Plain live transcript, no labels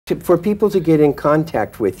for people to get in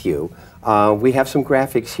contact with you, we have some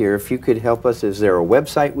graphics here. If you could help us, is there a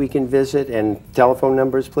website we can visit and telephone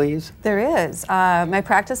numbers, please? There is. My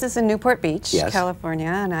practice is in Newport Beach, California,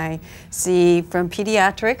 and I see from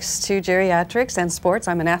pediatrics to geriatrics and sports.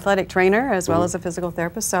 I'm an athletic trainer as well as a physical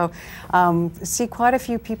therapist, so see quite a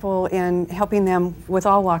few people in helping them with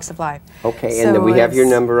all walks of life. Okay, so and then we have your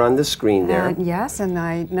number on the screen there. Yes, and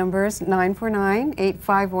my number is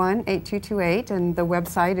 949-851-8228, and the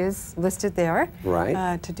website is listed there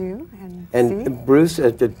to do. And Bruce,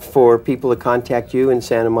 for people to contact you in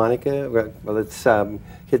Santa Monica, well, let's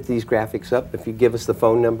hit these graphics up. If you give us the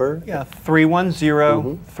phone number. Yeah,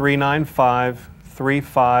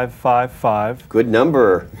 310-395-3555. Good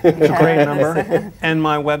number. It's a great number. And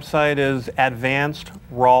my website is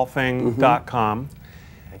advancedrolfing.com.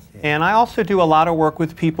 And I also do a lot of work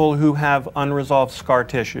with people who have unresolved scar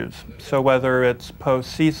tissues. So whether it's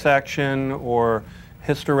post-C-section or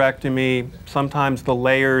hysterectomy, sometimes the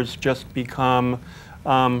layers just become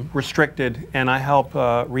restricted, and I help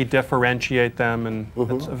redifferentiate them, and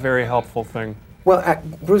it's a very helpful thing. Well,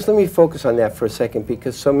 Bruce, let me focus on that for a second,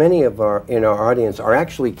 because so many of our audience are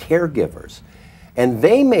actually caregivers, and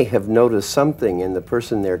they may have noticed something in the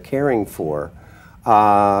person they're caring for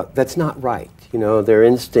that's not right. You know, their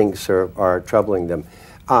instincts are troubling them.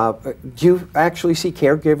 Do you actually see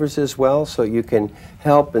caregivers as well, so you can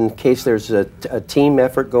help in case there's a team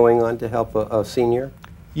effort going on to help a senior?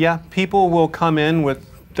 Yeah, people will come in with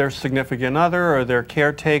their significant other or their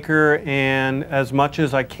caretaker, and as much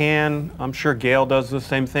as I can, I'm sure Gail does the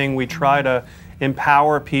same thing, we try to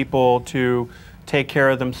empower people to take care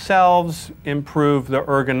of themselves, improve the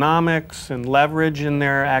ergonomics and leverage in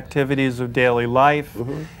their activities of daily life,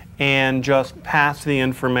 and just pass the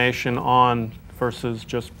information on versus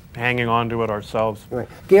just hanging on to it ourselves. Right.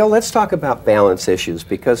 Gail, let's talk about balance issues,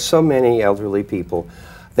 because so many elderly people,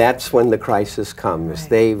 that's when the crisis comes.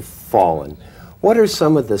 They've fallen. What are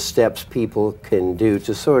some of the steps people can do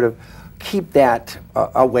to sort of keep that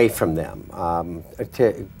away from them,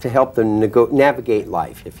 to help them navigate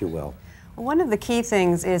life, if you will? One of the key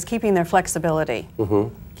things is keeping their flexibility.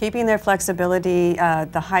 Keeping their flexibility,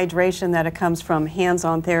 the hydration that it comes from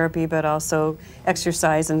hands-on therapy, but also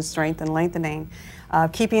exercise and strength and lengthening.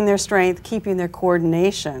 Keeping their strength, keeping their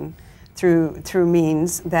coordination through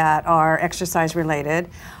means that are exercise related.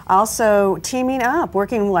 Also teaming up,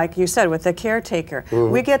 working like you said with the caretaker.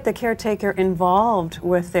 We get the caretaker involved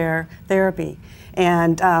with their therapy.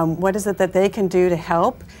 And what is it that they can do to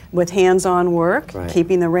help with hands-on work,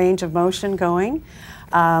 keeping the range of motion going,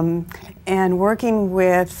 and working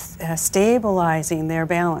with stabilizing their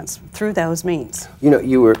balance through those means. You know,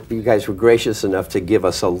 you guys were gracious enough to give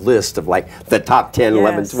us a list of like the top 10,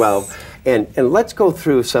 11, 12. And let's go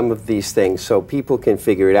through some of these things so people can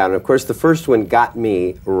figure it out. And of course, the first one got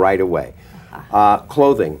me right away.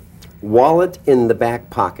 Clothing, wallet in the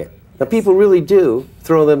back pocket. Now, people really do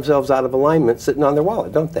throw themselves out of alignment sitting on their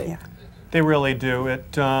wallet, don't they? They really do.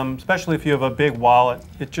 It, especially if you have a big wallet,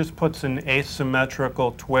 it just puts an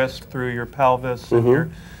asymmetrical twist through your pelvis and your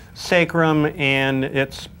sacrum, and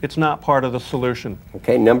it's not part of the solution.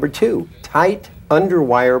 Okay, number 2, tight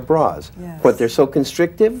underwire bras. What, they're so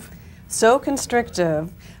constrictive? So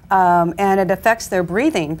constrictive, and it affects their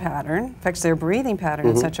breathing pattern,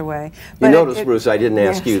 in such a way. But you notice, Bruce, I didn't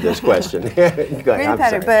ask you this question. Go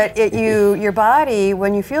ahead, but your body,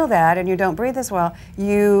 when you feel that and you don't breathe as well,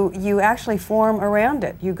 you actually form around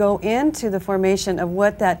it. You go into the formation of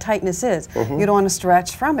what that tightness is. You don't want to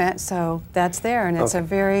stretch from it, so that's there, and it's a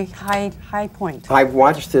very high point. I've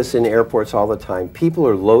watched this in airports all the time. People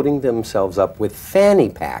are loading themselves up with fanny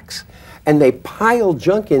packs, and they pile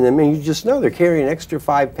junk in them, and you just know they're carrying an extra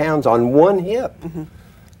 5 pounds on one hip.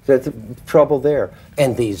 That's trouble there.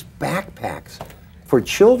 And these backpacks for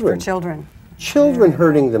children. Children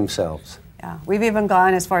hurting themselves. Yeah, we've even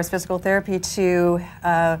gone as far as physical therapy to,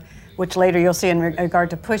 which later you'll see in regard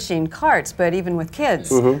to pushing carts, but even with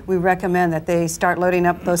kids, we recommend that they start loading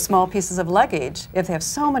up those small pieces of luggage if they have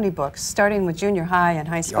so many books, starting with junior high and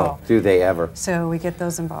high school. Oh, do they ever. So we get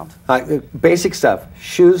those involved. Basic stuff,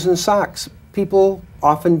 shoes and socks. People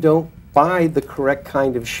often don't buy the correct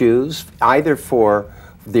kind of shoes, either for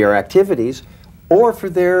their activities or for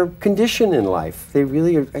their condition in life. They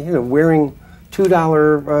really are, wearing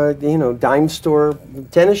 $2, dime store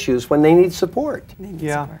tennis shoes when they need support.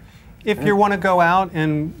 If you want to go out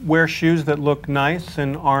and wear shoes that look nice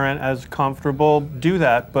and aren't as comfortable, do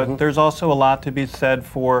that. But there's also a lot to be said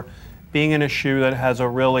for being in a shoe that has a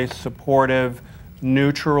really supportive,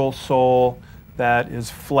 neutral sole that is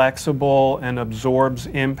flexible and absorbs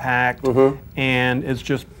impact and is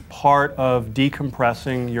just part of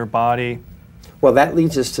decompressing your body. Well, that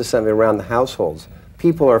leads us to something around the households.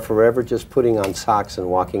 People are forever just putting on socks and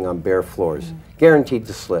walking on bare floors, guaranteed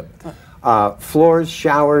to slip. Floors,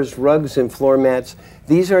 showers, rugs, and floor mats,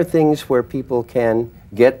 these are things where people can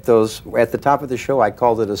get those. At the top of the show, I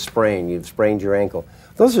called it a sprain. You've sprained your ankle.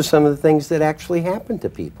 Those are some of the things that actually happen to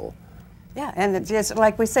people. Yeah, and it's just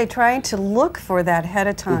like we say, trying to look for that ahead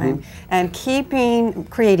of time and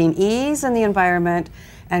creating ease in the environment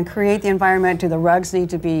and create the environment. Do the rugs need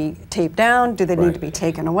to be taped down? Do they need to be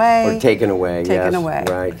taken away? Or taken away, Taken yes, away,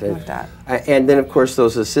 right. like that. And then, of course,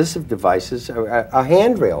 those assistive devices, a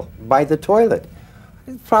handrail by the toilet.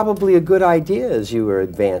 It's probably a good idea as you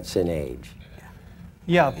advance in age.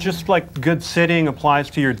 Yeah, just like good sitting applies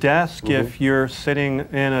to your desk. If you're sitting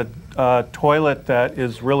in a toilet that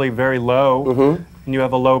is really very low and you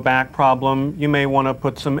have a low back problem, you may want to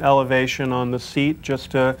put some elevation on the seat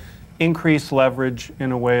just to increase leverage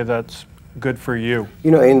in a way that's good for you. You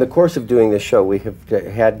know, in the course of doing this show, we have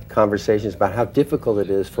had conversations about how difficult it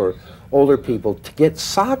is for older people to get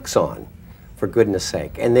socks on, for goodness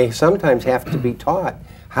sake. And they sometimes have to be taught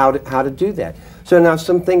how to do that. So now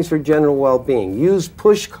some things for general well-being. Use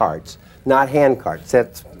push carts, not hand carts.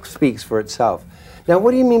 That speaks for itself. Now, what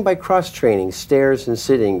do you mean by cross-training, stairs and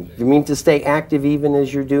sitting? You mean to stay active even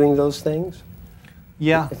as you're doing those things?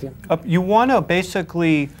 Yeah. You want to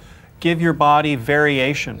basically give your body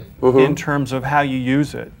variation in terms of how you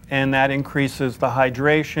use it, and that increases the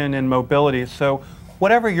hydration and mobility. So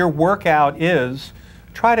whatever your workout is,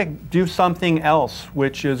 try to do something else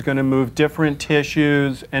which is going to move different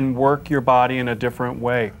tissues and work your body in a different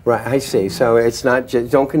way. Right, I see. So it's not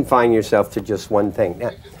just, don't confine yourself to just one thing.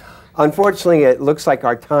 Now, unfortunately, it looks like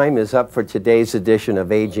our time is up for today's edition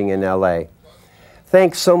of Aging in L.A.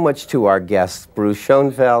 Thanks so much to our guests, Bruce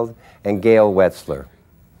Schonfeld and Gail Wetzler.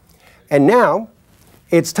 And now,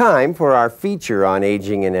 it's time for our feature on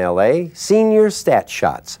Aging in L.A., Senior Stat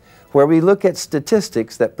Shots, where we look at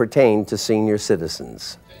statistics that pertain to senior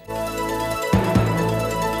citizens.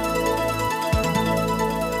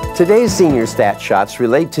 Today's Senior Stat Shots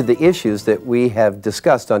relate to the issues that we have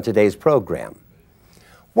discussed on today's program.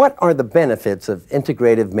 What are the benefits of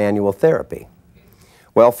integrative manual therapy?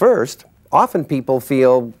 Well, first, often people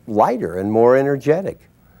feel lighter and more energetic.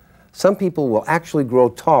 Some people will actually grow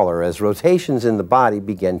taller as rotations in the body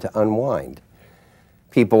begin to unwind.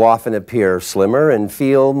 People often appear slimmer and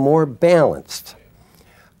feel more balanced.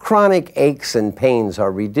 Chronic aches and pains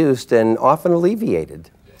are reduced and often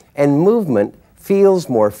alleviated, and movement feels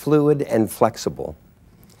more fluid and flexible.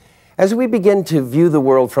 As we begin to view the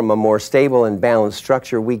world from a more stable and balanced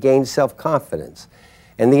structure, we gain self-confidence,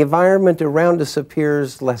 and the environment around us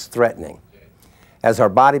appears less threatening. As our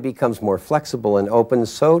body becomes more flexible and open,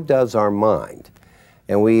 so does our mind,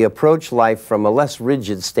 and we approach life from a less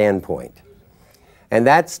rigid standpoint. And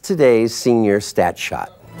that's today's Senior Stat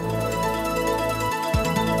Shot.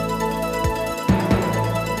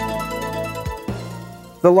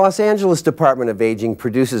 The Los Angeles Department of Aging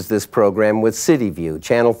produces this program with CityView,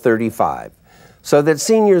 Channel 35, so that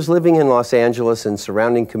seniors living in Los Angeles and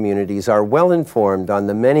surrounding communities are well informed on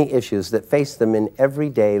the many issues that face them in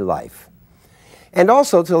everyday life. And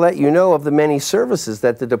also to let you know of the many services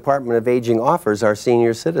that the Department of Aging offers our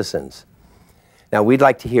senior citizens. Now, we'd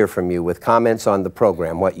like to hear from you with comments on the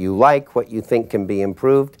program, what you like, what you think can be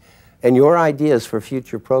improved, and your ideas for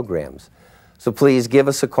future programs. So please give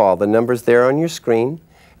us a call. The number's there on your screen,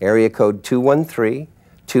 area code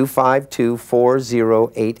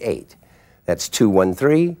 213-252-4088. That's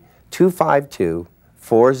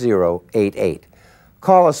 213-252-4088.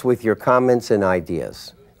 Call us with your comments and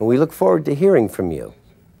ideas, and we look forward to hearing from you.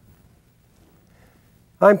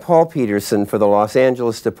 I'm Paul Peterson for the Los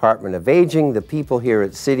Angeles Department of Aging, the people here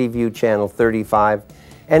at CityView Channel 35,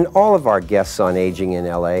 and all of our guests on Aging in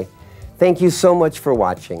L.A. Thank you so much for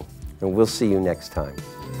watching, and we'll see you next time.